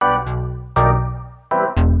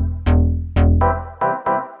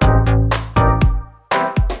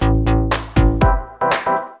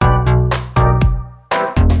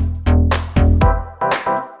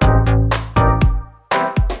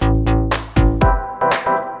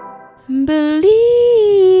and believe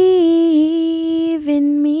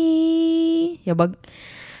in me. Yabag.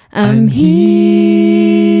 I'm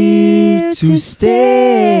here to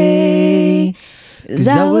stay, 'cause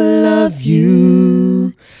I will love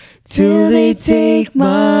you till they take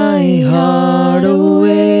my heart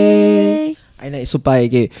away. Ay, naisupay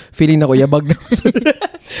kay feeling na ko yabag na.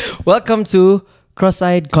 Welcome to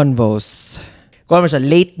Cross-Eyed Convos. Kung ano siya,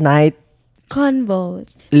 late night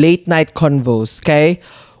convos, okay?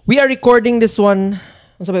 We are recording this one.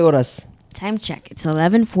 Ano sabay oras? Time check. It's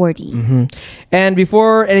 11:40. And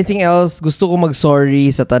before anything else, gusto ko mag-sorry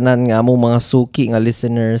sa tanan nga among mga suki nga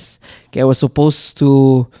listeners. Kaya I was supposed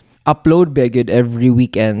to upload bagid every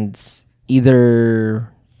weekend, either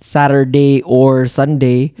Saturday or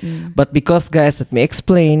Sunday. But because, guys, let me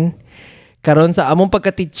explain, karon sa among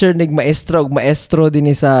pagka-teacher nig maestro ug maestro din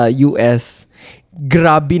sa US,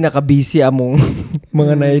 grabe nakabisi among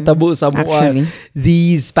mga naitabo sa among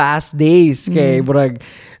these past days. Kay murag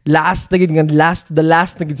last the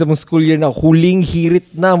last sa mong school year na huling hirit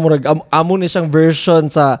na murag amo na siyang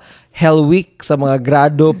version sa Hell Week sa mga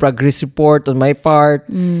grado, progress report on my part.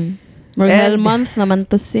 Murag hell month naman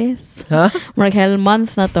to, sis. Huh? Murag hell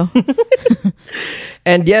month na to.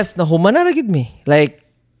 And yes, nahuman na gid me. Like,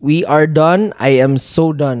 we are done. I am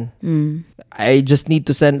so done. I just need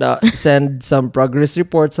to send some progress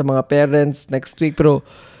reports sa mga parents next week. Pero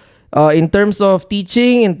in terms of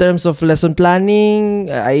teaching, in terms of lesson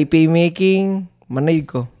planning, IEP making, manay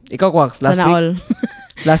ko. Ikaw, Quax, last Sana week? all.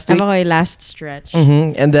 Last week? Ako yung last stretch.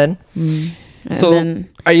 And then? So,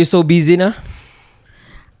 are you so busy na?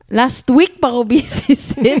 Last week pa ko busy,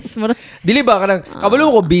 sis. Dili ba ka nang,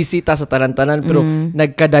 kabalo mo ko busy ta sa tanan-tanan, pero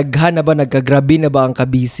nagkadaghan na ba, nagkagrabe na ba ang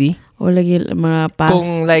ka-busy? O lagi mga past.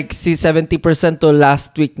 Kung like si 70% to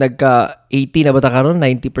last week, nagka-80 na ba ta karon?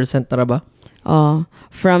 90% na ba? Oh,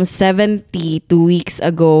 from 70 2 weeks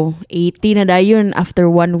ago, 80 na dayon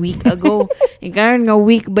after 1 week ago. Yung karon nga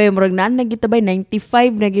week ba, murag naan na kita ba,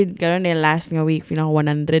 95 na gid karon yung last nga week, pinaka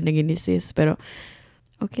 100 na gid ni sis. Pero,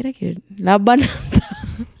 okay na gid. Laban.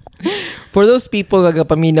 For those people nga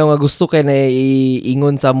paminaw nga gusto kay na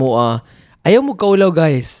iingon sa mo, ayaw mo kaulaw,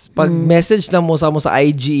 guys. Pag message lang mo sa amo sa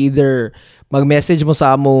IG, either mag-message mo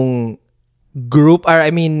sa among group, or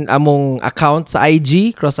among account sa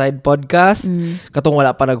IG, Cross-Eyed Podcast. Katong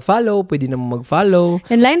wala pa nag-follow, pwede na mo mag-follow.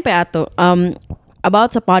 And line pa ato,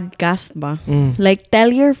 about sa podcast ba? Like,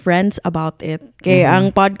 tell your friends about it. Kaya ang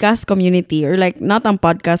podcast community, or like, not ang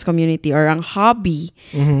podcast community, or ang hobby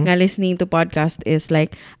nga listening to podcast is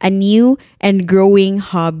like a new and growing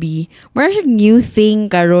hobby. Mara siyang new thing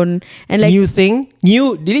karon. And like, new thing?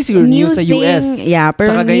 New? Dili siguro new sa thing, US. Yeah,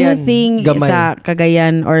 pero sa Cagayan, new thing gamay. sa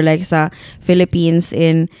Cagayan or like sa Philippines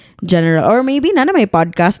in general. Or maybe na may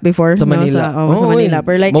podcast before. Sa Manila. Sa Manila.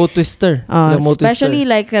 Pero like, Mo Twister. especially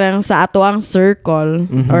like karang sa ato ang circle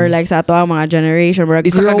or like sa ato ang mga generation.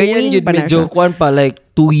 Sa Cagayan yun, medyo kuwan pa, like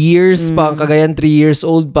 2 years pa ang Cagayan, 3 years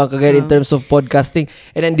old pa ang Cagayan in terms of podcasting.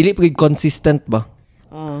 And then dili pa consistent ba?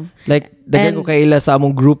 Like, daghan ko kaila sa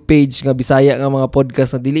among group page nga Bisaya nga mga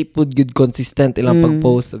podcast na dili po good consistent ilang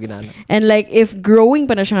pag-post o ginana. And like, if growing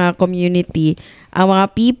pa na siya nga community, ang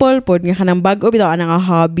mga people pod nga kanang bag-o bitaw ang nga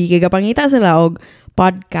hobby, kay kapangita sila og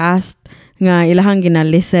podcast nga ilahang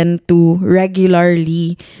gina-listen to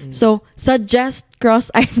regularly. So, suggest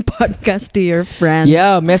Cross-Eyed Podcast to your friends.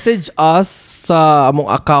 Yeah, message us sa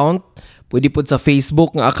among account. Pwede po sa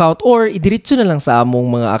Facebook nga account or idiretso na lang sa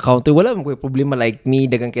among mga account. Wala mo problema like me,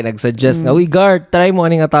 dagang kayo nag-suggest nga, Guard, try mo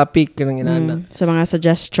nga topic kanang inana. Sa mga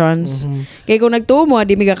suggestions. Kaya kung nagtuo mo,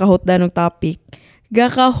 di mi gakahutdan ng topic.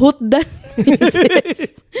 Gakahutdan.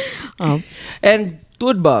 And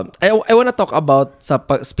tuod ba, I wanna talk about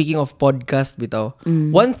speaking of podcast bitaw.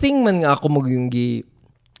 One thing man nga ako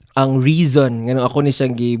ang reason nga ako ni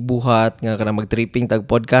siyang gibuhat nga kanang mag-tripping tag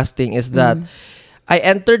podcasting is that I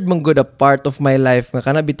entered man good a part of my life nga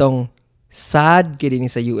kana bitong sad kay dinhi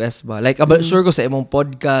sa US ba. Like sure ko sa imong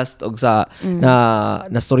podcast og sa na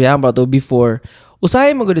storyahan ba to before.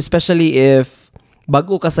 Usahay man good, especially if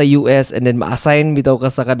bago ka sa US and then ma-assign bitaw ka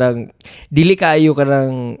sa kadang dili kaayo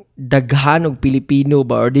kanang daghan og Pilipino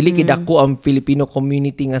ba or dili kay dako ang Filipino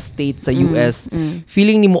community nga state sa US.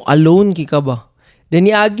 Feeling nimo alone ki ka ba? Then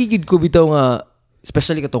niagi gid ko bitaw nga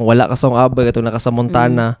especially katong wala ka sa abay katong naka sa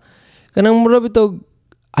Montana. Kanang mura bitaw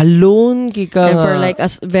alone ki ka. And for like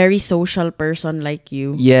a very social person like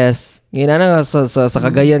you. Yes. Ngayon na sa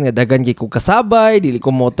Cagayan nga dagan kay ko kasabay, dili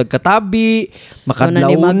ko mo katabi,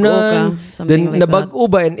 makadlawunan. Then like nabag-o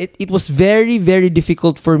ba, and it was very very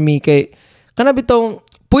difficult for me kay kana bitong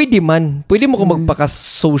Pwede mo kung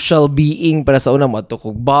magpaka-social being para sa una, mo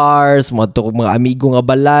kog bars, mo kog mga amigo nga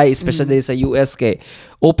balay, especially sa US kay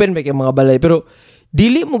open ba kay mga balay. Pero,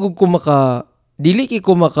 dili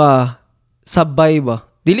ko maka sabay ba?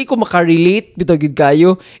 Dili ko maka-relate bitaw gid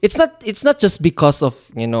kayo. It's not just because of,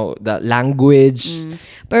 the language.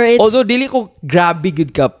 Pero although, dili ko grabe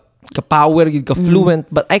gid ka power gid ka fluent,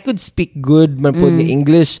 but I could speak good man po ni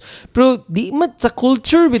English, pero di man sa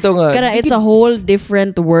culture bitaw nga kada it's a whole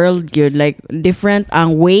different world good, like different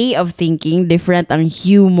ang way of thinking, different ang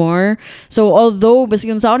humor. So although basi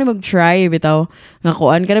kung saan mag-try bitaw nga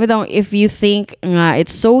kuan kada bitaw, if you think nga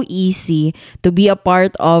it's so easy to be a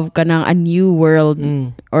part of kanang a new world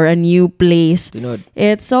or a new place,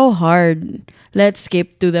 it's so hard. Let's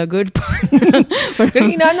skip to the good part.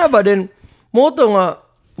 Kanina na ba din mo to nga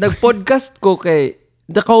nag-podcast ko kay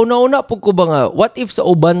nakauna-una po ko ba nga, what if sa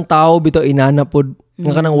uban tao bitaw inana pod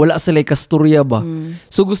nga kanang wala sila kasturya ba?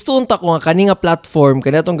 So gusto unta ko nga kani nga platform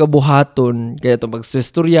kani atong gabuhaton kaya itong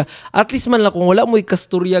magsistorya, at least man lang kung wala mo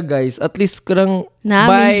kasturya guys, at least karang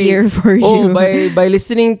here for you. By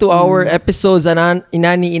listening to our episodes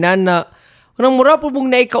inana kanang mura po mong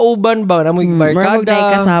naikauban ba na mo'y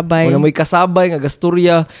barkada na mo'y kasabay nga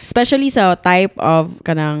gasturya, especially sa type of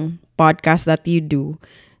kanang podcast that you do,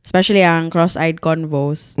 especially ang cross-eyed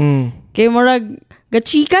convos. Kaya murag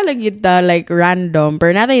gachika lang kita like random,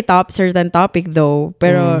 pero not a certain topic though,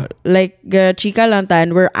 pero like gachika lang ta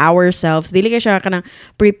and we're ourselves, dili ka siya kanang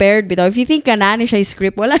prepared bitaw. If you think kanani siya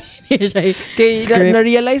script, wala siya kay script.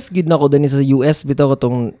 na-realize gid na ko din sa US bitaw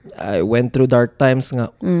katong I went through dark times nga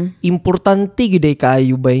importante gid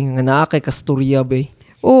kayo bay nga naa kay kasturya bay.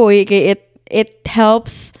 Kay it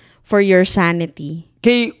helps for your sanity.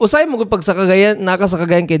 Kay usay mo pag sa Cagayan, sa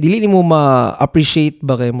Cagayan kay dili nimo ma-appreciate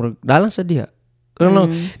ba kay murag dalang sa diha.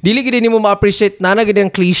 Dili gid nimo ma-appreciate nana gid ang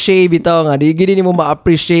cliche bitaw nga dili gid nimo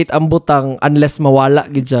ma-appreciate ang butang unless mawala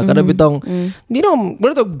gid siya. Kada bitaw di no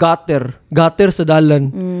to gutter sa dalan.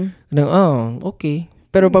 Kanang okay.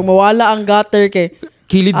 Pero pag mawala ang gutter kay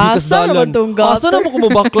kilid di sa dalan. Asa na mo ko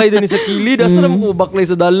mabaklay din sa kilid? Asa na mo ko mabaklay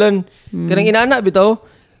sa dalan? Kanang inana bitaw.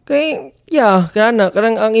 Kay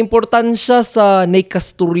kanang ang importansya sa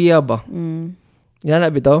naikasturya ba? Yan na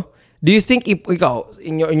bitaw. Do you think if ikaw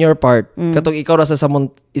in your part, katong ikaw ra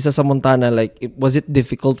isa sa Montana, like was it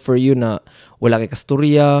difficult for you na wala kay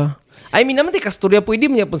kasturya? I mean naman tay kasturya pwede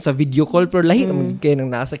man yapon sa video call, pero lahi naman kay nang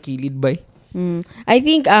nasa kilid ba? I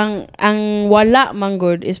think ang wala man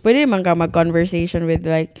good is pwede man ka mag-conversation with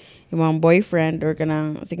like yung mga boyfriend or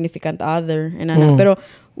kanang significant other pero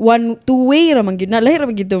two-way ra man gyud na lahi ra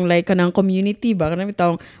man gyud like kanang community ba kanang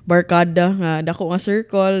bitawng barkada nga dako nga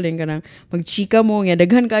circle din kanang magchika mo nga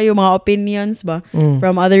daghan kayo mga opinions ba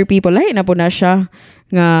from other people, lahi na po na siya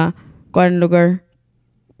nga kuan lugar,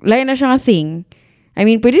 lahi na siya nga thing. I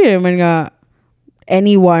mean pwede naman nga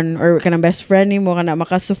anyone or kanang best friend mo kana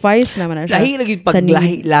makasuffice naman na siya. Lahi lagi pag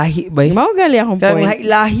lahi ba? Mao gali akong point.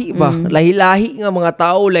 Lahi ba? Lahi nga mga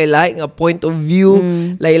tao, lahi nga point of view,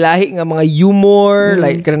 lahi nga mga humor,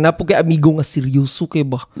 like kana na po kay amigo nga seryoso kay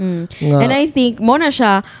ba. And I think mo na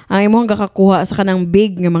siya ang imong gakakuha sa kanang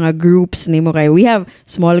big nga mga groups nimo kay we have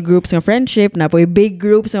small groups nga friendship na po big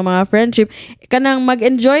groups nga mga friendship, kanang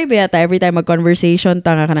mag-enjoy ba ta every time mag-conversation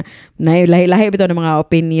ta nga kanang lahi bitaw ng mga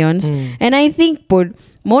opinions. And I think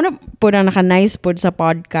mo na po na naka-nice po sa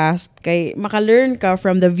podcast kay maka-learn ka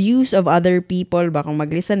from the views of other people ba kung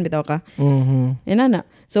mag-listen bitaw ka. Na.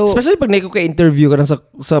 So especially pag naiko ka interview ka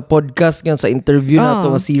sa podcast nga sa interview na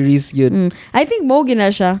to nga series yun. I think mo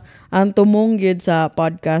gina siya ang tumong yun sa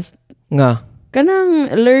podcast. Nga.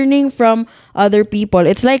 Kanang learning from other people.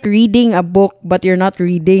 It's like reading a book but you're not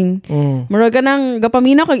reading. Mura kanang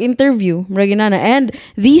gapamina kag interview. Mura ginana. And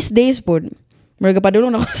these days po mura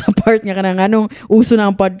padulong ako sa part nga kanang anong uso na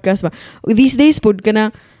ang podcast ba. These days po kanang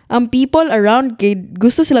ang people around kay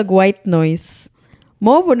gusto sila white noise.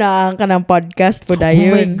 Mo po na ang kanang podcast po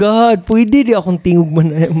dayon. Oh my God, pwede di akong tingog man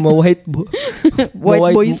ma-white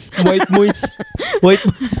white voice. White voice. White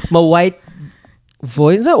voice?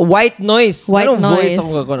 White noise. White noise. Voice ako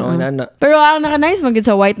kakuno. Pero ang naka-nice magid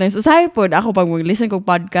sa white noise. Usahay po, ako pag mag-listen kong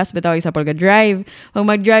podcast, bitaw isa pag drive. Pag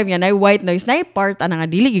mag-drive nga, na white noise, na part, nga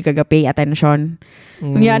dili gigagapay attention.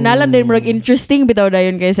 Nga, nalan din, murag interesting bitaw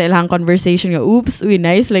dayon kayo sa ilang conversation nga, oops,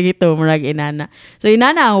 nice lagi ito, murag inana. So,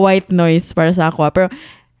 inana ang white noise para sa ako. Pero,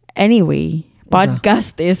 anyway,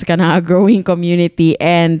 podcast is kana a growing community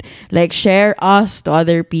and like share us to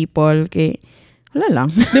other people. Okay. Wala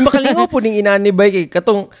lang. Di makalingaw po ning inani bay kay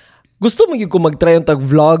katong gusto mo gyud ko mag-try yung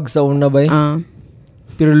tag-vlog sa una bay.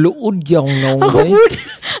 Pero luod gyud akong naong bay.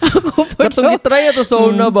 Ako po. Katong gitry na to sa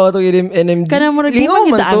una ba itong NMD. Kana mo rin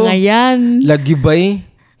kita ngayon. Lagi bay.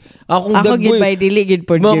 Akong Ako gid dagway. by dili gid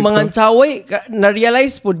pod gid ko. Manganchaway,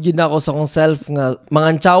 na-realize po gid ako sa akong self nga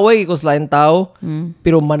manganchaway ko sa lain tao,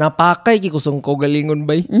 pero manapakay kay kusong ko galingon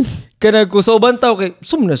bay. Kana ko sa ubang tao kay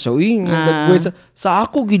sum na siya, dagway sa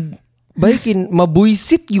ako gid bay kin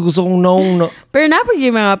mabuisit gid gusto kong naong na. Pero napod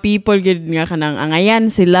yung mga people gid nga kanang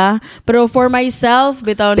angayan sila. Pero for myself,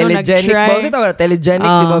 bitaw no Telegenic nag-try. ba? Kasi tawag na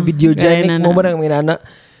telegenic, di ba? Videogenic. gaya na. Mo ba nang minana?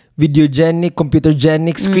 Videogenic,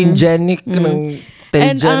 computergenic, screengenic, kanang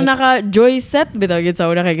And telegenic. ang naka-joy set, bitaw gid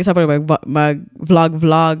sa una kay kisa pa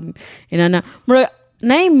mag-vlog. Inana.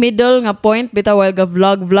 Na middle nga point bitaw while ga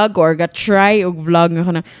vlog or ga try og vlog nga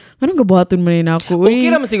kanang anong gabuhaton man na ako. Okay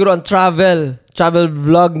naman siguro ang travel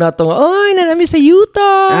vlog na to. Oy, nanami sa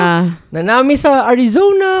Utah. Nanami sa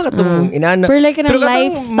Arizona. Katong inana. Pero like kanang katong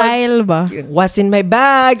lifestyle ba? What's in my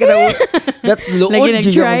bag? That lood Like gyud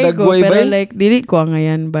nag-try yung ko dagway pero ba? like dili ko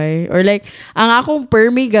ngayon bay or like ang akong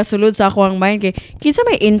permi gasulod sa akong mind kay kinsa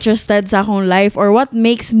may interested sa akong life or what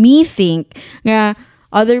makes me think nga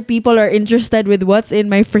other people are interested with what's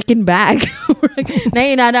in my freaking bag. Na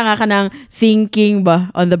inana nga kanang thinking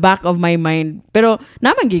ba on the back of my mind. Pero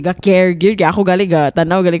naman giga care gyud kay ako gali ga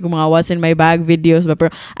tanaw gali ko mga what's in my bag videos ba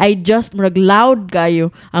pero I just murag loud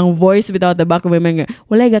kayo ang voice without the back of my mind.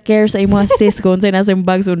 Wala ga care sa imo sis kung sa nasa imong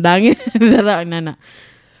bag sundangin. Dara nana.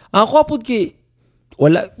 Ako apod kay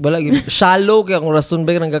wala gid shallow kay akong rason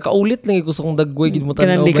ba nang kakaulit lang ko sa kong dagway gid mo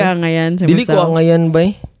Kanang tanaw. di ka ngayon sa Dili ko angayan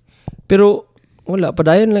bay. Pero wala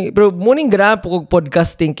padayon lang. Pero morning gra po kog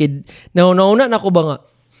podcasting kid. Nauna na ko ba nga.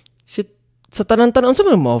 Shit, sa tanan-tanan unsa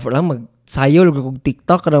man mo offer lang magsayo lug kog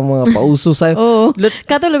TikTok kanang mga pauso sayo. Oo.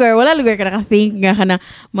 Kato lugar, wala lugar ka naka-think nga kanang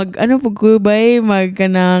mag ano pug kubay, mag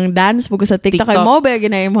kanang dance pug sa TikTok. Kay mo ba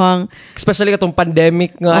ginaimong Especially katong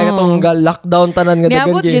pandemic nga ay katong lockdown tanan nga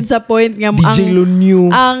dagan niabot gid sa point nga DJ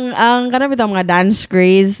Lunyu. ang kana bitaw mga dance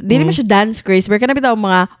craze. Dili man siya dance craze, pero kana bitaw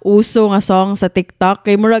mga uso nga song sa TikTok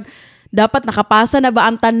kay murag dapat nakapasa na ba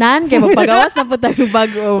ang tanan kay magpagawas na po tayo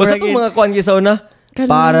bago. Basta itong mga kuan sa una.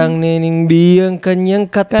 Parang nining biyang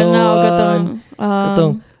kanyang katawan.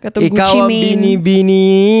 Katong Ikaw Gucci ang Mane.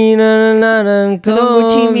 bini-bini na ko. Katong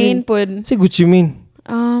Gucci Mane po. Si Gucci Mane.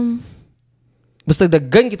 Basta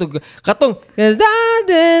daghan kito. Katong, is that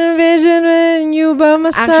the vision when you by my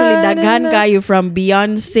side? Actually, daghan kayo from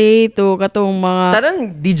Beyonce to katong mga Tanan,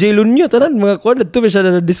 DJ Lunyo, tanan, mga kuwan, ito siya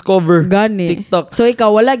na-discover. gani. TikTok. So ikaw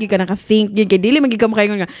wala gid ka naka-think gid kay dili magid ka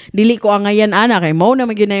makaingon nga dili ko angayan ana kay mao na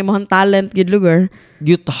magid na imong talent gid lugar.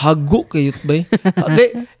 Gyut hago kayot bay.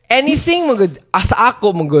 Okay, anything magud asa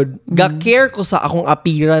ako magud. Ga-care ko sa akong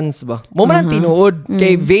appearance ba. Mo man ang tinuod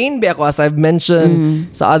kay vain ba ako as I've mentioned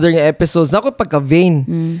sa other nga episodes. Ako pagka vain.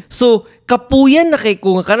 So kapuyan na kay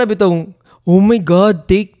ko nga kana bitong oh my God,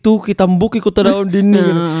 take 2, kitambok ko tanaw din ni.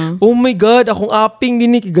 Oh my God, akong aping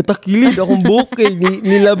din ni, kigatakilid, akong buhok kay,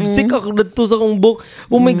 nilabsik ako dito sa akong buhok.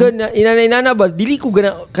 Oh my God, inana ba, dili ko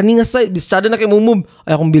gana, kaninga sa, bisyado na kay mumum,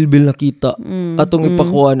 ay akong bilbil nakita. Atong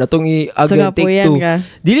ipakuan, atong i-again take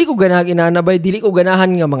 2. Dili ko ganahan inana ba, dili ko ganahan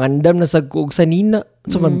nga mangandam na sagkog sa nina.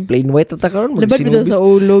 So man, plain white na karon Labat bitaw sa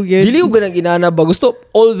ulo yun. Dili ko ganang inana ba, gusto,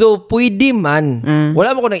 although pwede man,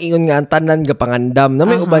 wala mo ko nang ingon nga ang tanan nga pangandam, na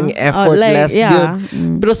may uban nga effortless yun.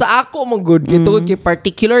 Pero sa ako mong good kay tungod kay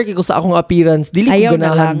particular kay ko sa akong appearance dili Ayaw ko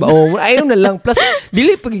ganahan ba ayaw na lang plus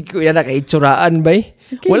dili pag ko ina kay itsuraan bay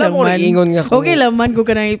Okay wala mo laman. nang ingon nga Okay laman ko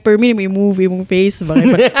kanang per minute may movie mong face ba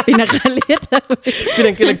pinakalit.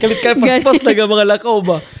 pinangkilag-kalit ka paspas na mga lakaw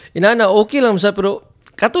ba inana okay lang siya pero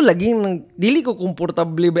kato lagi nang dili ko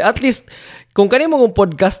komportable ba at least kung kanimo kong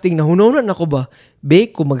podcasting na hunonan ako ba be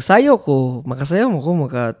ko magsayo ko makasayaw mo ko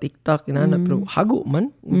maka TikTok inana pero hago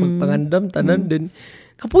man magpangandam tanan din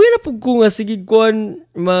kapuya na pug ko nga sige kuan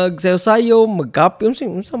magsayo-sayo magkape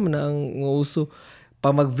unsa man ang uso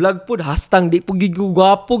pa mag-vlog po hastang di po gid ko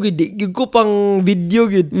gwapo gid di gid ko pang video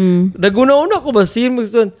gid naguna-una ko ba sin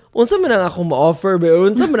unsa man ang akong ma-offer ba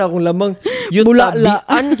unsa man akong lamang yut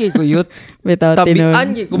tabian kay ko yut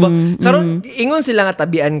tabian kay ko ba karon ingon sila nga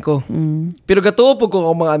tabian ko pero gatuo po ko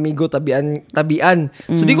ang mga amigo tabian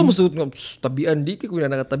so di ko musuot nga tabian di ko na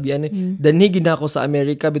nakatabian danhi gid ako sa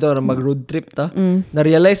America bitaw na mag road trip ta na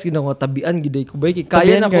realize gid ako tabian gid ko bay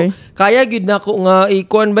kaya gid nako nga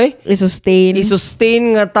ikuan bay i-sustain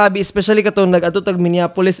nga tabi especially katong nag-adto tag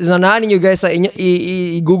Minneapolis is naan ninyo guys sa inyo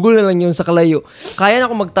i-google na lang yun sa kalayo kaya na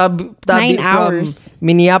ako magtabi 9 from hours.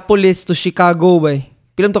 Minneapolis to Chicago bay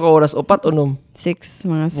pilam to ka oras upat unom 6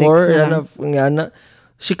 mga 6 nga na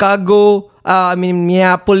Chicago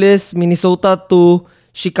Minneapolis Minnesota to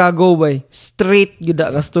Chicago bay straight gid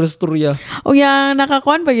nga storya o yang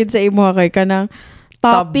nakakuan pa gid sa imo kay kanang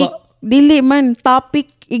topic dili man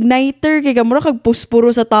topic igniter kay ka mura kag puspuro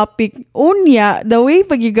sa topic. Unya, the way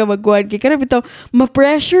pag ka magkuhan kay kana bitaw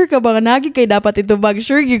ma-pressure ka ba nga nagi kay dapat ito bag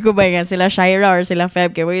sure gyud ko ba nga sila Shira or sila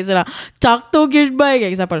Feb kay wala sila talk to gyud ba kay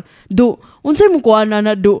example do unsay mo kuha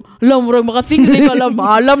na do alam murag maka-think di ka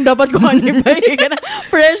alam dapat kuha ni ba kana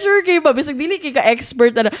pressure kay ba bisag dili kay ka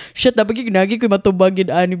expert na shit dapat kay nagi kay matubag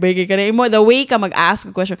gyud ani ba kay kana imo the way ka mag-ask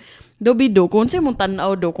a question do bido kung unsay mong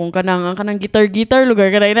tan-aw do kung kanang gitar lugar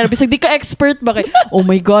kana ina bisag di ka expert ba kay oh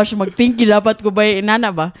my gosh mag-think dapat ko ba inana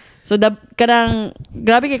ba so kanang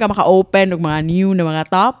grabe kay ka maka-open og mga new na mga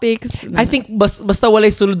topics. I think basta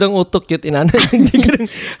walay sulod ang utok yun inana.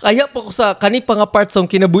 Kaya pa ko sa kani pa nga parts ang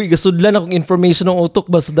kinabuhi gasudlan akong information ng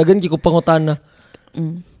utok ba so dagan ko pangutana.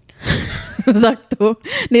 Sakto.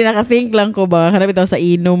 Hindi naka-think lang ko ba kana bitaw sa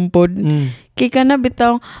inom pod. Kay kana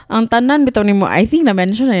bitaw ang tanan bitaw nimo I think na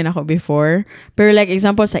mention na yun ako before. Pero like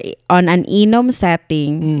example sa on an inom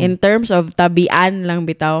setting in terms of tabian lang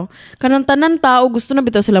bitaw. Kanang tanan tao gusto na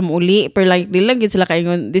bitaw sila muuli pero like di lang gid sila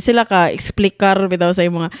kaingon di sila ka explicar bitaw sa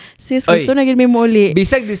mga sis gusto na gid mi muuli.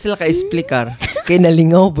 Bisag di sila ka explicar kay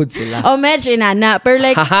nalingaw pod sila. Oh medyo inana pero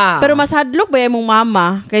like pero mas hadlok ba imong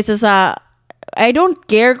mama kaysa sa I don't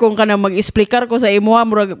care kung kana mag-explicar ko sa imuha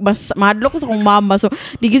murag mas mahadlok ko sa kong mama so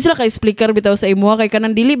di gid sila ka explicar bitaw sa imuha kay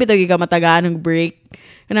kanang dili bitaw gi ka matagaan ng break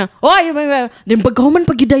kana oy din pagkahuman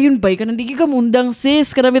pagidayon bay kanang di ka mundang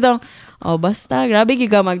sis kana bitaw oh basta grabe gi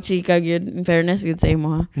ka magchika gyud in fairness gid sa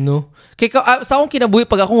imuha no kay sa akong kinabuhi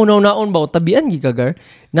pag akong unaw-naon ba tabian gi kagar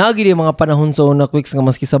naagi di mga panahon sa una quicks nga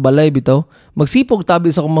maski sa balay bitaw magsipog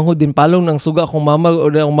tabi sa akong manghud din palong nang suga akong mama o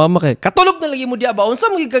akong mama kay katulog na lagi mo diya ba unsa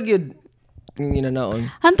mo gi kagyud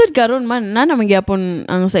ginanaon. Hantod karon man na naman gyapon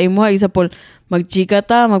ang sa imo example magchika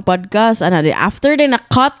ta mag-podcast ana di after din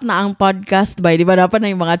na-cut na ang podcast by di ba dapat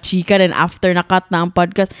na yung mga chika then after na-cut na ang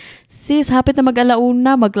podcast sis hapit na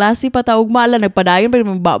mag-alauna maglasi pa ta ugma ala nagpadayon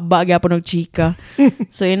pa ba gyapon og chika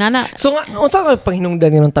so inana so nga unsa ka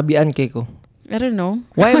panghinungdan ng tabian kay ko I don't know.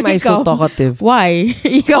 Why am I so talkative? Why?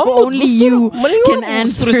 Ikaw only you can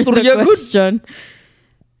answer the question.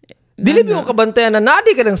 Dili mo kabantayan na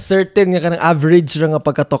nadi ka ng certain nga kanang average ra nga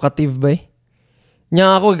pagka-talkative ba?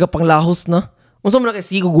 Nya ako gapanglahos na. Unsa man kay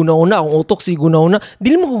sigo gunauna ang utok sigo gunauna.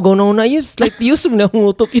 Dili mo ko gunauna yes like use mo na ang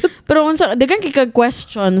utok yun. Pero unsa dagan kay kag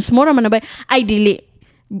questions mo ra man na ba? Ay dili.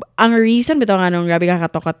 Ang reason bitaw nga nung grabe ka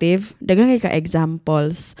talkative, dagan kay ka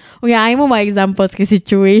examples. Unya ay mo mga examples kay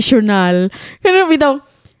situational. Kana bitaw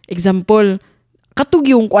example katug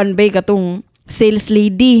yung kuan bay katong sales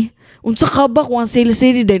lady. Unsa ka ba kung ang sales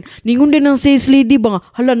lady din? Ningon din ang sales lady ba nga,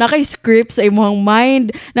 hala, nakay-script sa imong mind,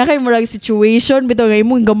 nakay-murag situation, bitaw nga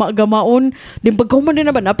imong gama-gamaon, din pagkahuman din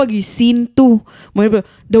na ba, napag-scene 2.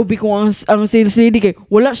 Daw bi kung ang sales lady kay,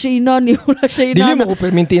 wala siya inani, wala siya inana. Dili mo ko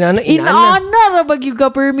perminti inana. Inana, rabag yung ka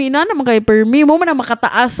permi, inana man kay permi, mo man na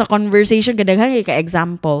makataas sa conversation, kadaghan kay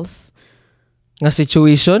ka-examples. Nga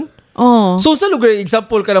situation? Oh. So sa lugar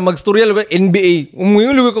example ka na magstorya lugar NBA.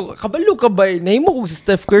 Umuyong lugar ko kabalo ka ba? Nahimo ko si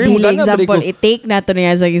Steph Curry mo gana example, i-take nato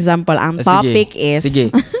niya as example. Ang topic is Sige.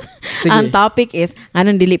 Ang topic is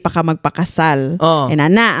anong dili pa ka magpakasal. Oh.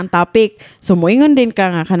 Na ang topic. So moingon din ka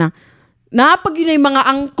nga kanang napag yun yung mga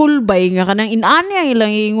uncle bay nga kanang inanya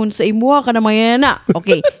ilang ingon sa imuha ka na mayana.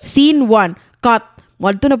 Okay, scene 1, cut.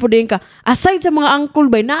 Wadto na po din ka. Aside sa mga uncle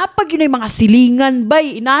bay, napag yun yung mga silingan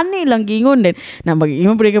bay. Inani lang gingon din. Na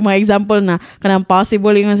mag-ingon po din ka mga example na kanang possible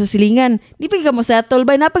ingon sa silingan. Di pa ka mo settle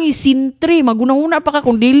bay. Napag yung scene 3. Magunang-una pa ka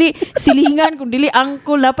kung dili silingan, kung dili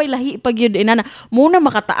uncle. Napay lahi pag yun. Inana, muna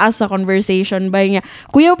makataas sa conversation bay nga.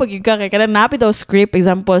 Kuya pag yun ka kay kanang napit o script.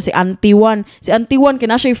 Example, si Auntie Juan. Si Auntie Juan,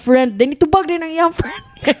 kina siya friend. Then itubag din ang iyang friend.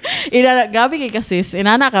 Inana, grabe kay kasis.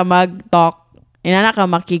 Inana ka mag-talk. Inana ka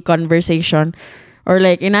maki-conversation. Or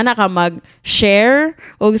like, inana ka mag-share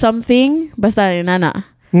o something. Basta,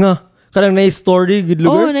 inana. Nga. Kanang na-story, good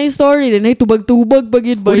lugar? Oh, na-story. Na-tubag-tubag,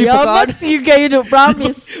 bagid ba? Yaman, sige kayo, no,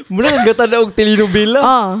 promise. Muna kang gata na og telenovela.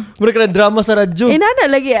 Muna ka ng drama sa radyo. Inana,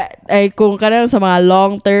 lagi, ay, kung kanang sa mga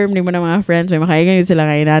long term, di mo na mga friends, may makaingan sila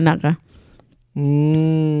nga, inana ka.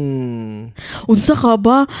 Unsa ka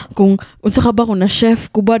ba kung na chef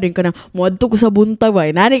ko ba din kanang moadto ko sa buntag ba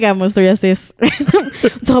nani ka mo storya sis.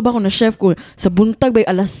 Unsa ka ba kung na chef ko sa buntag bay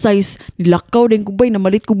alas 6 nilakaw din ko bay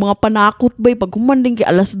namalit ko mga panakot bay pag human din kay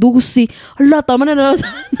alas 12 hala tama na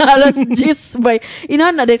alas 10 bay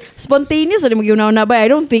inana din spontaneous ani magyuna na bay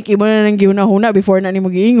I don't think imo na nang gihuna-huna before na ni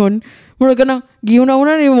magiingon mura ka nang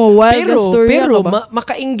giuna-una ni mo wild story pero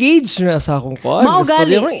maka-engage na sa akong kuan.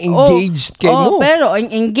 Maugali. Engaged kay mo. Pero ang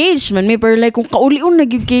engagement may pero like kung kaulion na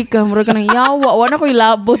gid kay ka mura ka nang yawa wala ko'y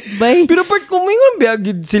labot bay. Pero part kumingon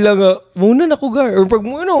biagid sila nga muna na ko gar or pag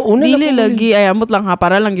muna una dili na lagi ay amot lang ha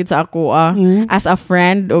para lang gid sa ako as a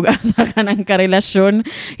friend o as a kanang karelasyon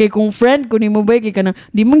kay kung friend ko nimo bay kay kanang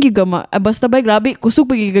di man gid ka basta bay grabe kusog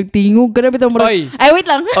pa gid kag tingog grabe ta mura. Ay wait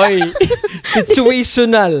lang. Oy.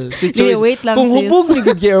 Situational. Wait lang. Kung hubog ni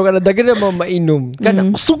gud kay or kana dagan na mainom kana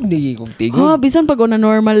kusog ni kog tingog. Bisan pag on a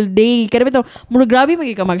normal day kada bitaw mura grabe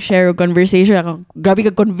magi ka mag-share og conversation grabe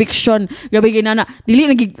ka conviction grabe ginana dili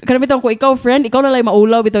nagi kada bitaw ko ikaw friend ikaw na lay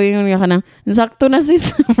maulaw bitaw yung nga kanang sakto na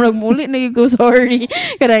sis murag muli na ko sorry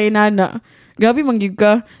kada inana grabe manggig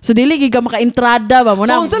ka so dili gid ka maka-entrada ba mo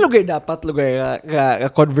na so unsa lugar dapat ka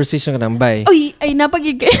conversation ka nang bay ay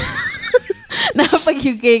napagig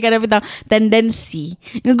napag-UK ka na bitang tendency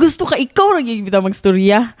nga gusto ka ikaw ra gyud bitang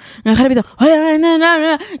magstorya nga kana bitang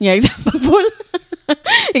na nga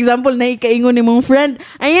example na ikaingon ni mong friend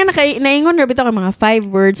ayan naingon ra bitang mga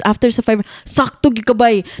 5 words after sa 5 sakto gyud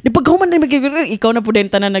kabay di paghuman na ikaw na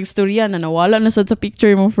pudenta na nagstorya na nawala na sad sa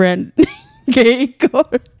picture mong friend kay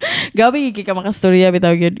ikaw gabi ka makastorya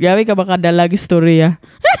bitaw gyud gabi ka makadalag istorya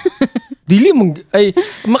dili mong ay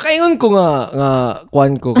makaingon ko nga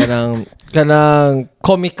kuan ko kanang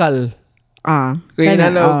comical kaya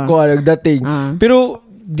na ko nagdating pero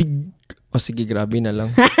sige grabe na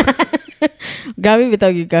lang grabe bitaw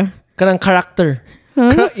gyud ka kanang character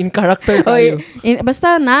in character kayo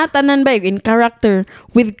basta na tanan ba in character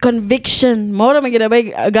with conviction mo ra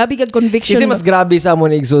magidabay grabe kag conviction kasi mas grabe sa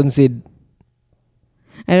amon igsunsid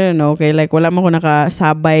I don't know, okay, like wala man ko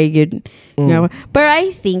nakasabay gud. Pero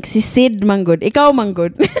I think si Sid man good, ikaw man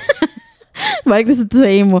good. Balik na sa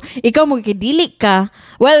imo. Ikaw mo kidili ka.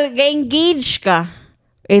 Well, ga-engage ka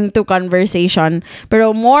into conversation,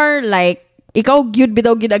 pero more like ikaw gyud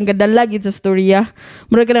bitaw gyud ang gadala gyud sa storya.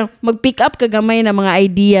 Mura ka nang mag-pick up ka gamay na mga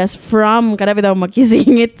ideas from kada bitaw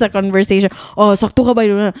makisingit sa conversation. Sakto ka ba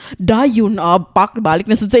yun? Dayon pak balik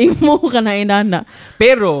na sa imo kana inana.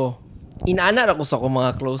 Pero inaana ra ko sa akong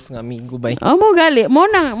mga close nga amigo bay. Mo gali. Mo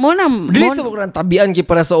nang dili sa ko tabian kay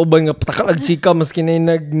para sa uban nga patakal ag chika maski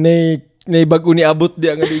nay bago ni abot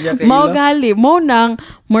di ang niya kay mo gali. Mo nang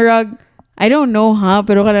murag I don't know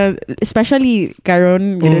pero kana especially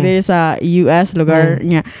karon gid sa US lugar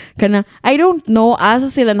nga kana I don't know asa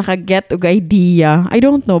sila nakaget og idea. I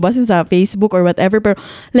don't know basin sa Facebook or whatever pero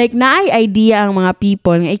like naay idea ang mga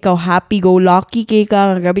people nga ikaw happy go lucky kay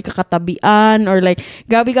ka gabi ka katabian or like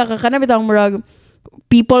gabi ka kana bitang murag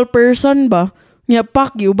people person ba nya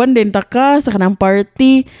pak giuban din ta ka sa kanang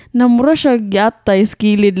party na mura siya gyatay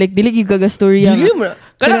skilled like dili gyud gagastorya dili mo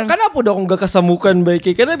kana po daw akong gakasamukan ba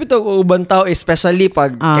kay kana bitaw uban tao especially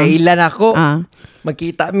pag kailan ako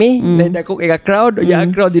magkita mi dako kay crowd o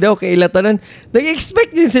yang crowd di daw kay ilatanan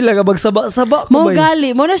nag-expect din sila nga magsaba-saba ko mo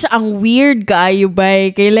gali mo na siya ang weird kaayo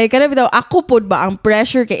bay kay like kana bitaw ako pod ba ang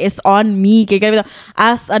pressure kay is on me kay kana bitaw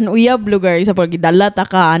as an uyab lugar isa pag gidala ta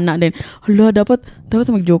ka ana din hala dapat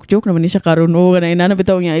mag-joke naman ni siya karon kana inana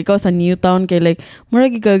bitaw nga ikaw sa Newtown kay like mura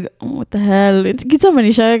gig what the hell it's gitsa man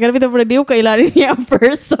ni siya kana bitaw mura di ko kailan niya ang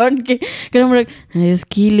person kay kana mura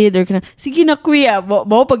skilled or kana sige na kuya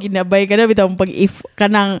mo pag ginabay kana bitaw pag if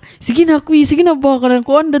kanang sige na ba kanang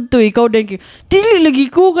kuan dadto ikaw din dili lagi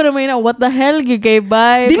ko kana may na what the hell gigay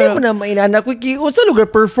bye dili mo na mainana ko ki unsa lugar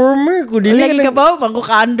performer ko dili lagi ka ba bangko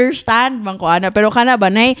ka understand bangko ana pero kana ba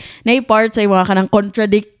nay part sa mga kanang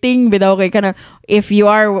contradicting bitaw kay kanang if you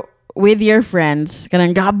are with your friends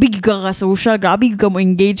kanang grabe ka social grabe ka mo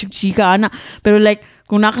engage chika ana pero like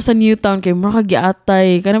kung naka sa Newtown kay mura ka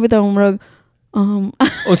giatay kana bitaw murag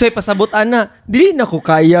say pasabot ana dili na ko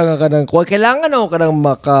kaya nga kanang kailangan ako kanang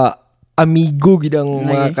maka amigo gidang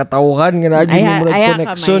mga katawhan nga nagi mo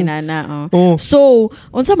connection so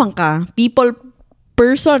unsa man ka people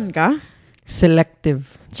person ka selective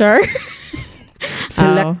sure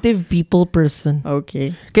selective people person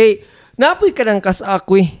okay kay napoy ka nang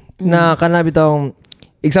kas-akwi na kana bitong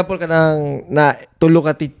example kanang na tulo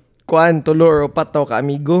or upat taw ka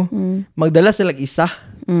amigo magdala sila isa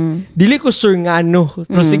dili ko sure nga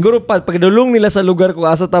pero siguro pagdulong nila sa lugar ko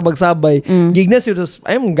asa tabag sabay gigna sila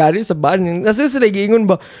ay mong gari sa baan nasa sila giingon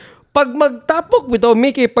ba pag magtapok bitaw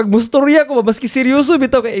mi kay pag mustorya ko ba maski seryoso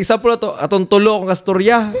bitaw kay example to atong tulo akong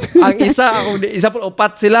kastorya ang isa ako example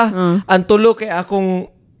upat sila ang tulo kay akong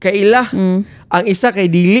kaila ang isa kay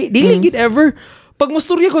dili gid ever pag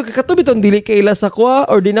mustorya ko kakatubi tong dili kaila sa kwa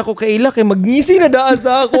or di na ko kaila kay magngisi na daan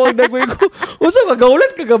sa ako ang dagway ko unsa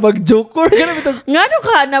magaulat ka mag-joke or kana bitong ngano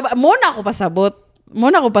ka na mo na ako pasabot mo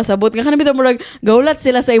na ko pasabot nga kanang bitaw murag gaulat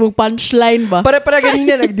sila sa imong punchline ba. Para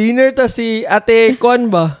ganina nag-dinner ta si Ate Kwan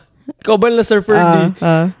ba? Kauban na Sir Ferdy.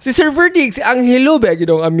 Si Sir Ferdy, si Angelo ba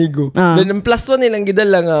gidong amigo. Then ang plus one nilang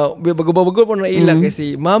gidala nga bago-bago po na ilang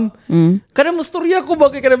kasi ma'am. Kana mo storya ko ba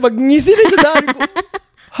kay kana magngisi na sa daan ko.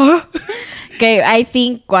 Ha? Kay I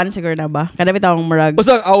think kwan siguro na ba? Kada bitaw murag.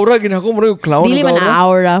 Basta aura ginako murag clown. Dili man na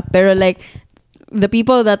aura pero like the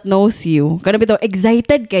people that knows you, kada bitaw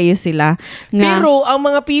excited kayo sila nga. Pero ang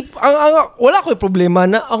mga people, wala ko'y problema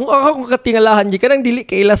na ako katingalahan di kanang dili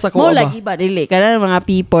kaila sa ko ba. Mo lagi ba dili kada mga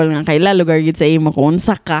people nga kaila lugar gid sa imo kung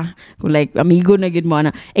unsa ka, kung like amigo na gid mo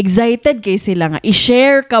na excited kay sila nga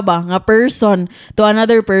i-share ka ba nga person to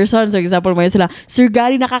another person. So example mo sila, Sir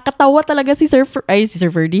Gary nakakatawa talaga si Sir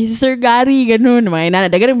Ferdy, si Sir Gary ganun mga inana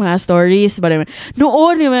dagan mga stories ba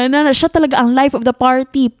noon na siya talaga ang life of the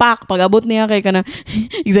party pag-abot niya kay kana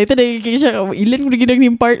excited na kaya siya ilan mo na ginag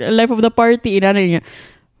ng life of the party inana niya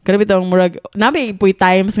kada bitong murag nabi puy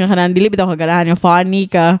times nga kanan dili bitaw kaganahan nga funny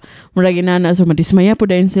ka murag inana so madismaya po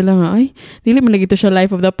dayon sila nga ay dili man gito siya life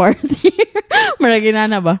of the party murag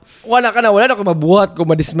inana ba wala na ko mabuhat ko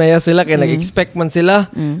madismaya sila kay nag-expect man sila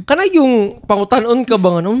kana yung pangutan-on ka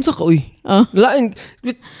ba nga unsa ka uy lain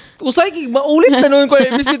usay kay maulit tanon ko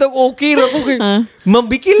imbis bitaw okay ra ko kay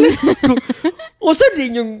mabikil ko usa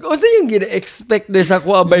yung gina-expect de sa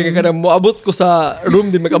ko abay ka kanang moabot ko sa room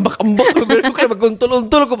di magambak-ambak ko kay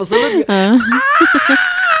magkuntol-untol ko pasulod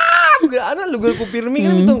ana lugar ko pirmi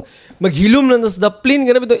kana bitong maghilom lang sa daplin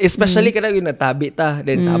kana bitong especially kana yung natabi ta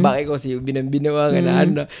then sabak ko si binambinawa nga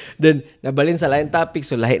na then nabalin sa lain topic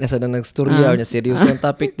so lahi na sa nang storya nya serious yung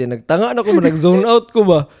topic then nagtanga na ko nag-zone out ko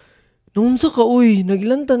ba. Nunsa ka, uy,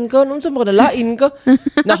 nagilantan ka, nunsa makadalain ka.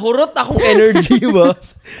 Nahurot akong energy ba?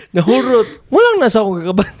 Nahurot. Walang nasa akong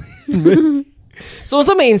kakaban. So,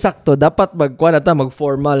 sa may insakto, dapat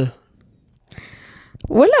mag-formal.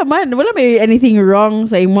 Wala may anything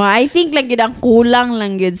wrong sa imo. I think lang yun, ang kulang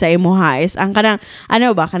lang yun sa imo ha is ang kanang,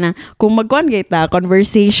 kung magkuhan kita,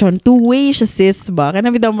 conversation, two-way siya sis ba?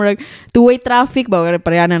 Kanang bitaw mo two-way traffic ba?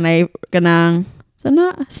 Parehana na kanang,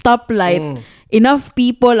 stoplight. Enough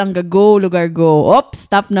people ang gago, lugar go.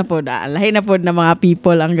 Stop na po na. Lahi na po na mga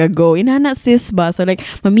people ang gago. Inana sis ba? So like,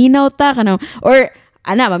 maminaw ta ka na. Or,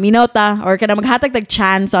 maminaw ta. Or ka na maghatag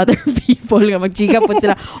chance sa other people nga magchika po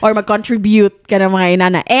sila. Or mag-contribute ka na mga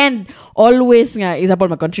inana. And, always nga, isa po,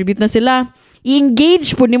 mag-contribute na sila.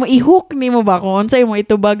 I-engage po nimo, i-hook nimo ba kung sa'yo mo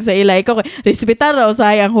itubag sa ila. Ikaw, respetar raw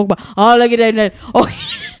sa'yo ang hook ba? Lagi na.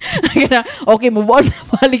 Okay, move on na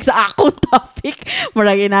balik sa akong topic.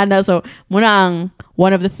 Maragi nana. So, muna ang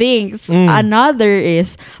one of the things. Another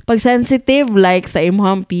is, pag sensitive like sa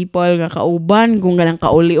imuhang people nga kauban, kung ganang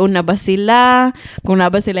kaulion na ba sila, kung na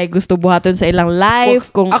ba sila gusto buhaton sa ilang life.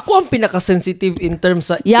 Kung ako ang pinaka-sensitive in terms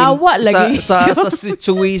sa sa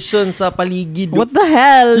situation, sa paligid. What the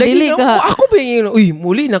hell? Dili ka. Ako ba yun? Uy,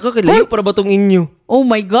 muli, nakakalayo para ba tong inyo? Oh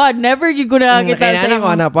my God, never yung guna kita sa imo.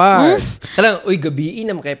 Kaya na part. Talang, uy, gabiin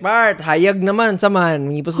naman kay part. Hayag naman, saman.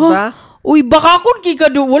 Ngipos ta. Uy, baka kung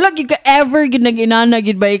kika wala kika ever gid nag-inana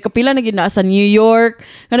gid ba kapila na gid na sa New York.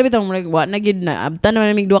 Kana bitong wa na gid na abtan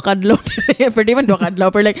naman mig duha kadlaw. Pero di man duha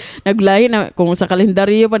kadlaw pero like naglahi na kung sa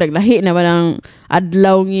kalendaryo pa naglahi na ba ng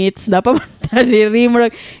adlaw ngits dapat diri mo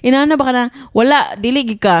inana ba kana wala dili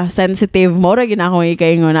gid ka sensitive mo ra gid ako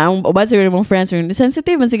ikaingon na ang uban siguro mong friends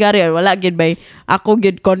sensitive man sigari wala gid ba ako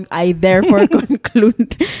gid I therefore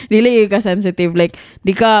conclude dili gid ka sensitive like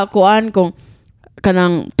di ka kuan kung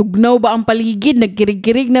kanang tugnaw ba ang paligid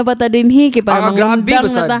nagkirig-kirig na ba ta dinhi kay para mangundang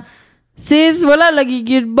na ta sis wala lagi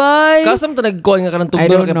goodbye kasam ta nagkuan nga kanang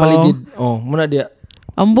tugnaw kay paligid muna dia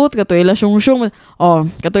ambot kato ila syungsyung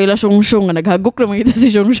kato ila syungsyung nga naghagok na mga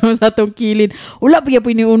si syungsyung sa atong kilid wala pa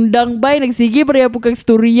gyapon ni undang bay nagsige pa gyapon kag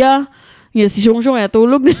storya nga si syungsyung ay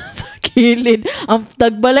tulog na sa kilid ang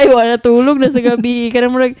tagbalay wala tulog na sa gabi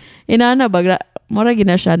kanang murag inana bagra murag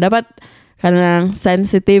gina siya dapat kanang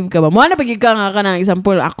sensitive ka ba? Muna pag ikaw nga kanang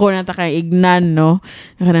example, ako na ta kay ignan, no?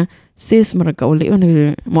 Kanang, sis, marag kaulion.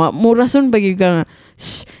 Murason pag ikaw nga,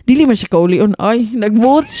 dili man siya kaulion. Ay,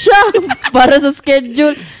 nag-vote siya para sa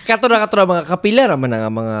schedule. Kato na mga kapila raman nga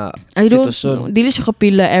mga sitwasyon. Dili siya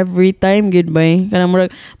kapila every time, goodbye. Kanang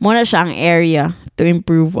muna siya ang area to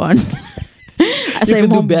improve on. As you can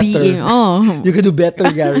do better. Being, you can do better,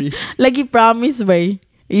 Gary. Lagi promise ba?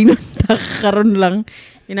 Inunta karon lang.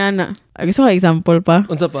 Inana. Gusto ka example pa?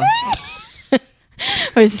 Unsa pa?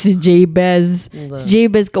 Or si J-Bez. Si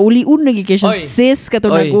J-Bez, kauli-un nagiging siya. Sis, kato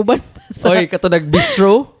nag-uban. Oy, kato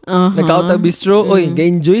nag-bistro? Nagkautag bistro. Oy,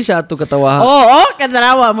 ga-enjoy siya ato katawa. Oo,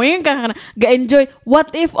 katarawa mo yung ga-enjoy.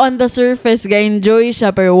 What if on the surface ga-enjoy siya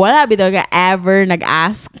pero wala bitaw ka ever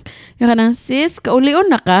nag-ask? Yung kanang, sis, kaulion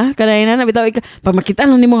na ka? Kanina na bitaw, pag makita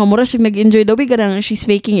lang ni mga mura siya nag-enjoy, daw kanang she's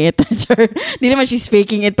faking it. Hindi naman she's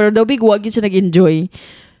faking it, pero daw wag siya nag-enjoy.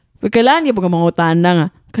 Kailangan niya pag mangutan na nga.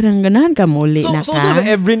 Kanang ganahan ka muli na ka. So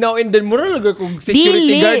every now and then, mura laga kung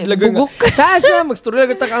security guard laga nga. Bugok. Kasa, mag-story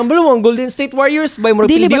laga ta. Ang balo mo, ang Golden State Warriors, by mura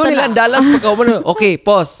Dili video ba nila ang Dallas. Okay,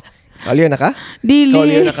 pause. Kaulion na ka? Dili.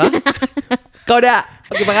 Kaulion na ka? Kauda.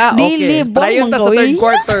 Okay ba ka? Dili, Okay. Palayon ta sa third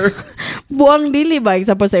quarter. Buang dili ba?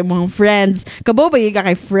 Isa pa sa imong friends. Kabaw ba ka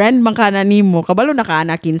kay friend man ka na nimo? Kabalo na ka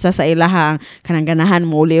na kinsa sa ilahang kanang ganahan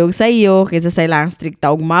mo uliog sa iyo kinsa sa ilahang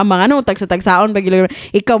strikta og mama. Ano tagsa-tagsaon pag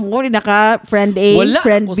ikaw mo rin naka friend A, Wala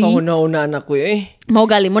friend ako B. sa una-una anak ko eh. Mao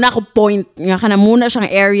gali mo na ako point nga kana muna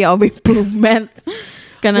siyang area of improvement.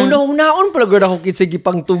 Kanang Una-unaon pala gud ako kitsig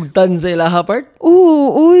pangtugtan sa ilaha part.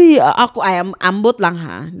 uy, ako ay ambot lang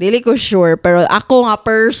ha. Dili ko sure pero ako nga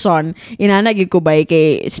person inanagid ko ba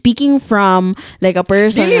kay speaking from like a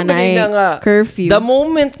person Dili na man ina nga. curfew. The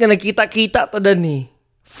moment nga nagkita-kita ta dani.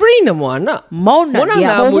 Free na mo ana. Mao na Munang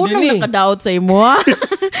diya. namo Mo dinhi. nakadaot sa imo ha.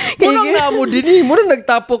 Munang namo dinhi. Munang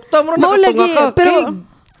nagtapok ta. Munang Mao nakatunga lagi, ka. pero-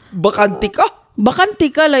 Kay bakanti ka.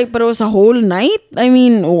 Bakanti ka like pero sa whole night. I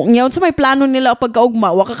mean, ngayon sa may plano nila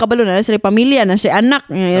pagkaugma, wa ka kabalo na sila pamilya na si anak,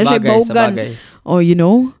 na siya Sabagay, baugan. sabagay. Oh, you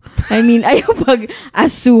know? I mean, ayaw pag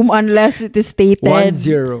assume unless it is stated.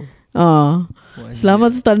 1-0. Oh.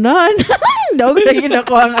 Salamat sa tanan. Dawag na yun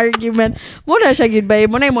ako ang argument. Muna siya gid ba?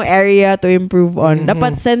 Muna yung area to improve on.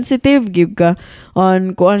 Dapat sensitive give ka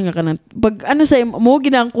on kuan nga kanang pag ano sa mo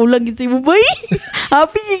ginang kulang gid sa imo bay.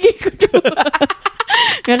 Happy gid ko.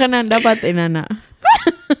 Nga kanang dapat inana.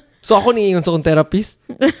 So ako niingon sa kong therapist.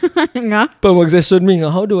 Nga. Pag mag-session me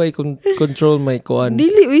nga, how do I control my kuan?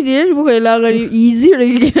 Dili mo kailangan yung easier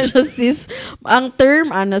lagi na siya sis. Ang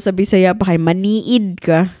term ana sa Bisaya pa kay maniid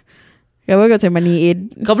ka. Kaya ko sa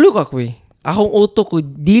maniid. Kablo ka ko eh. Akong utok ko,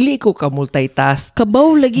 dili ko ka multitask.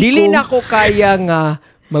 Kabaw lagi Dili ko. na ko kaya nga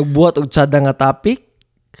magbuhat og tsada nga topic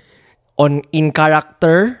in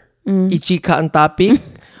character, ichika ang topic,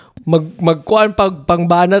 magkuan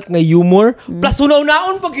pangbanat nga humor, plus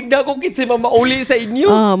una-unaon pag hindi ako kitsi mamauli sa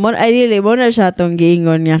inyo. Mo na siya tong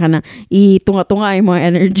giingon niya kana itunga-tunga ay mo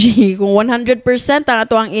energy. Kung 100% ang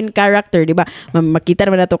ato ang in character, di ba? Makita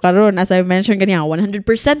naman nato karon as I mentioned kaniya 100%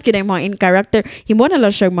 kina mga in character. Himo na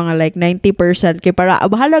lang siya mga like 90% kay para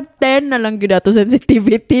bahalag 10 na lang gyud ato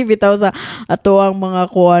sensitivity bitaw sa ato ang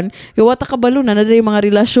mga kuan. Kay wata kabalo na diri mga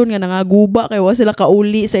relasyon nga nangaguba kay wa sila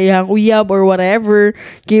kauli sa iyang uyab or whatever.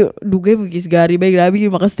 Kay dugay mo gis Gary bay grabe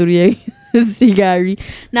yung makastorya si Gary.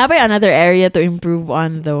 Napay another area to improve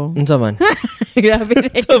on though. Unsa man? Grabe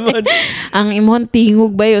na man. ang imong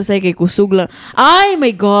tingog ba yun say kay kusog lang. Ay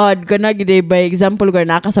my God! Kana gid ba example ko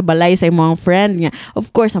naka sa balay sa imong friend nga.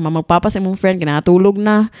 Of course, ang magpapa sa imong friend kinatulog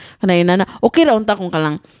na. Kana ina na. Okay ra unta kung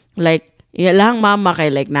kalang like lang mama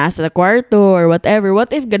kay like nasa kwarto or whatever.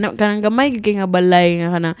 What if kanang gamay kay nga balay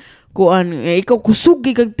nga kana kuan ikaw kusog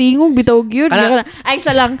kag tingog bitaw gyud. Ay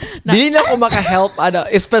isa lang. Dili na ako maka-help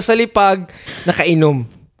especially pag nakainom.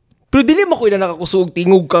 Pero dili mo ko ina nakakusog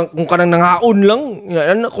tingog kung kanang nangaon lang.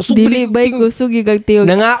 Kusog Dili ba kusog kag tingog?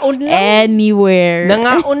 Nangaon lang. Anywhere.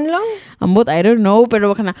 Nangaon lang. Ambot, I don't know,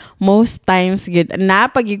 pero kana most times good.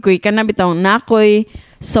 Napagikoy ka na bitaw nakoy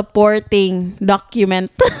supporting document.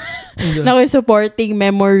 Nakoy supporting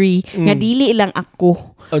memory nga dili lang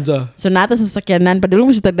ako. Adja. So nata sa sakyanan, padulong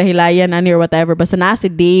mo siya tagdahilayan ani or whatever. Basta na si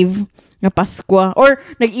Dave nga Paskwa. Or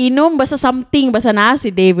nag-inom, basta something, basta na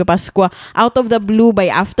si Dave nga Paskwa. Out of the blue, by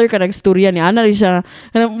after ka nag-storya niya, ana rin siya.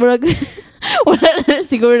 Wala na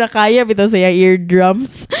siguro na kaya bitaw sa iyang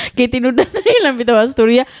eardrums. Kay tinudan na ilang bitaw ang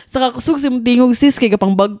storya. Saka kusog si tingog sis, kay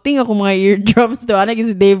kapang bagting ako mga eardrums. Diba? Ana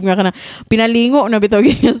si Dave nga kana pinalingo na bitaw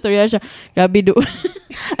yung storya siya. Grabe do.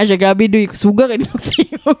 Siya grabe do. Kusuga kay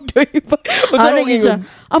magtingog do. Ano siya?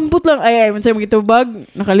 Ambot lang. Ay, mansay magitubag.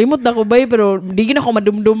 Nakalimot na ko bay, pero di gina ako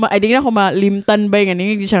madumduma. Ay, di gina ako malimtan bay.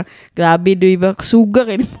 Ganyan siya. Grabe do. Kusuga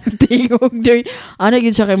kay magtingog do. Ano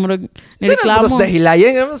siya kay murag nireklamo. Saan na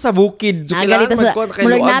dahilayan? Sa bukid. So, galita sa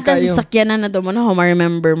murag nata sa sakyanan na to mo na ako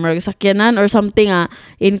ma-remember murag sakyanan or something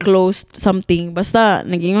enclosed something basta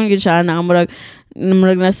nagingon gid siya na murag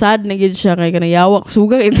nasad na gid siya kay kanayawa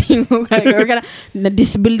kusuga kay tingog or kana na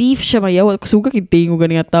disbelief siya mayawa kusuga kay tingog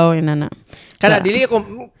gani nga tawo inana kana dili ko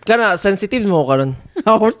kana sensitive mo karon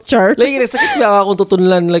char like sakit ba akong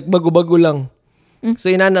tutunlan like bago-bago lang so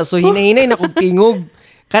inana so hinahinay na kog tingog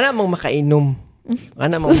kana mang makainom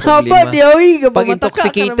Ano mang Sabad problema? yaw, Pag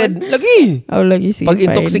intoxicated, lagi. Oh, lagi sige. Pag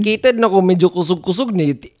intoxicated na kung medyo kusog-kusog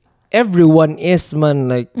ni, everyone is man,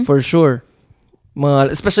 like, for sure.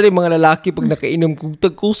 Especially mga lalaki pag nakainom kung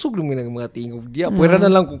tagkusog naman ng mga tingog diya. Pwera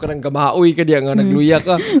na lang kung kanang gamaoy ka diya nga nagluya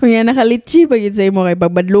ka. Kaya nakalitsi pag sa mo kay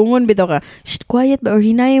pagbadlungon bitaw ka. Shh, quiet ba or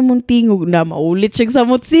hinay mong tingog na maulit siya sa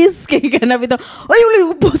mutsis kay kana bitaw. Ay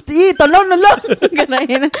uli ko posti, tanaw na lang. Kana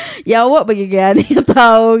yawa pagigayani ang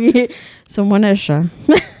tao. So mo na siya.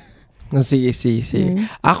 No, sige.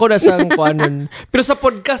 Ako na siyang kuanon. Pero sa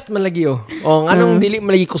podcast malagi oh. O anong dili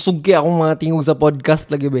malagi kusog kay akong mga tingog sa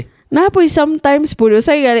podcast lagi be. Napoy sometimes po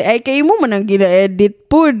say ay kay mo man ang gina-edit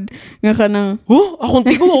pod nga kanang akong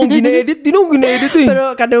tingog akong gina-edit din akong gina-edit eh.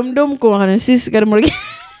 pero kadumdum ko kanang sis kanang mo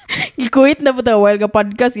gikuit na po ta while ka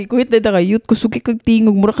podcast gikuit na ta kay youth kusugi kag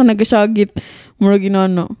tingog mura ka nagasagit mura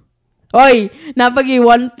ginano. Oy, napagi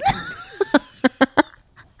one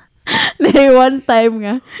one time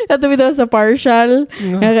nga. Ato bitaw sa partial.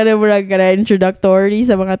 Nga kada murag kada introductory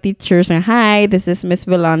sa mga teachers nga, hi, this is Miss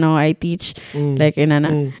Villano. I teach like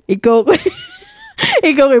inana. Ikaw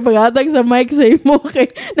kay paghatag sa mic sa imo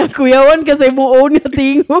kay nakuyawan ka sa imo own nga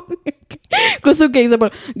tingog. Kusog kay sa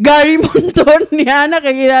Gary Monton ni ana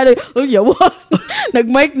kay ginano. Oh, yawan.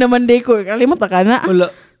 Nag-mic naman day ko. Kalimot ka na. Wala.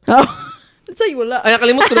 Say wala. Ay,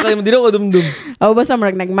 nakalimot din ako dumdum. Basta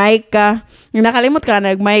marag nag-mic ka. Nakalimot ka,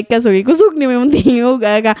 nag-mic ka. So, ikusog ni mong tingog.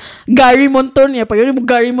 Gary Monton. Pag yun mo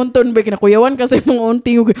Gary Monton, ba, kinakuyawan ka sa mong own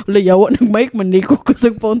tingog. Wala, yawa, nag-mic man. Di ko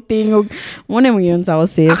kusog pa ang tingog. Muna mo yun sa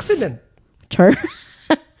sis. Accident. Char.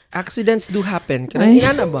 Accidents do happen.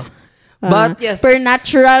 Kanang ba? But yes. Per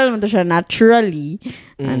natural, man to siya naturally.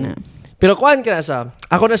 Ano. Pero kuhaan ka na siya.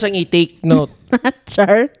 Ako na siyang i-take note.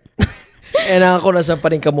 Char. And ako na siyang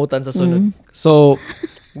paningkamutan sa sunod. So,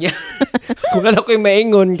 yeah. Kung ano ko yung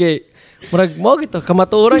maingon kay murag mo gito,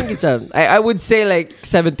 kamaturan kita. I would say like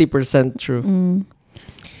 70% true.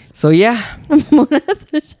 So, yeah. Muna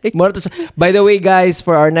to siya. By the way, guys,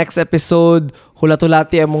 for our next episode,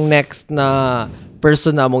 hulatulati among next na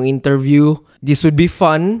person na among interview. This would be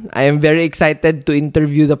fun. I am very excited to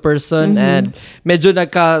interview the person and medyo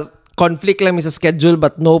nagka-conflict lang sa schedule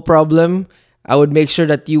but no problem. I would make sure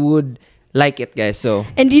that you would like it, guys. So,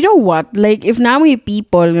 and you know what? Like, if namo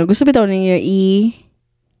people nga gusto bitaw ninyo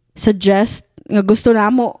i-suggest nga gusto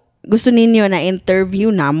ninyo na interview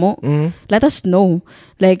namo, let us know.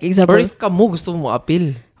 Like, example. Or if kamo gusto mo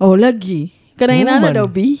appeal. Oh, lagi. Kanang na daw,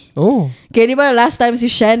 B. Oh. Kaya di ba last time si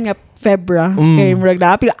Shen nga Febra, kaya murag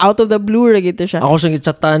na-appeal out of the blue ragito siya. Ako siyang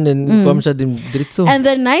i-chatan din. Kuha siya din diritso. And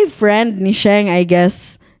then, na friend ni Sheng, I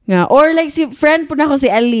guess, nga, or like si friend po na ko si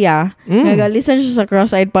Elia nag-listen siya sa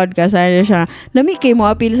Cross-Eyed Podcast ano siya lami kay mo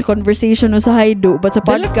appeal sa conversation o sa Haido but sa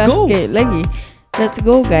podcast kay lagi let's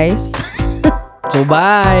go guys. So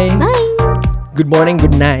bye. Bye. Good morning,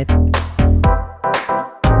 good night.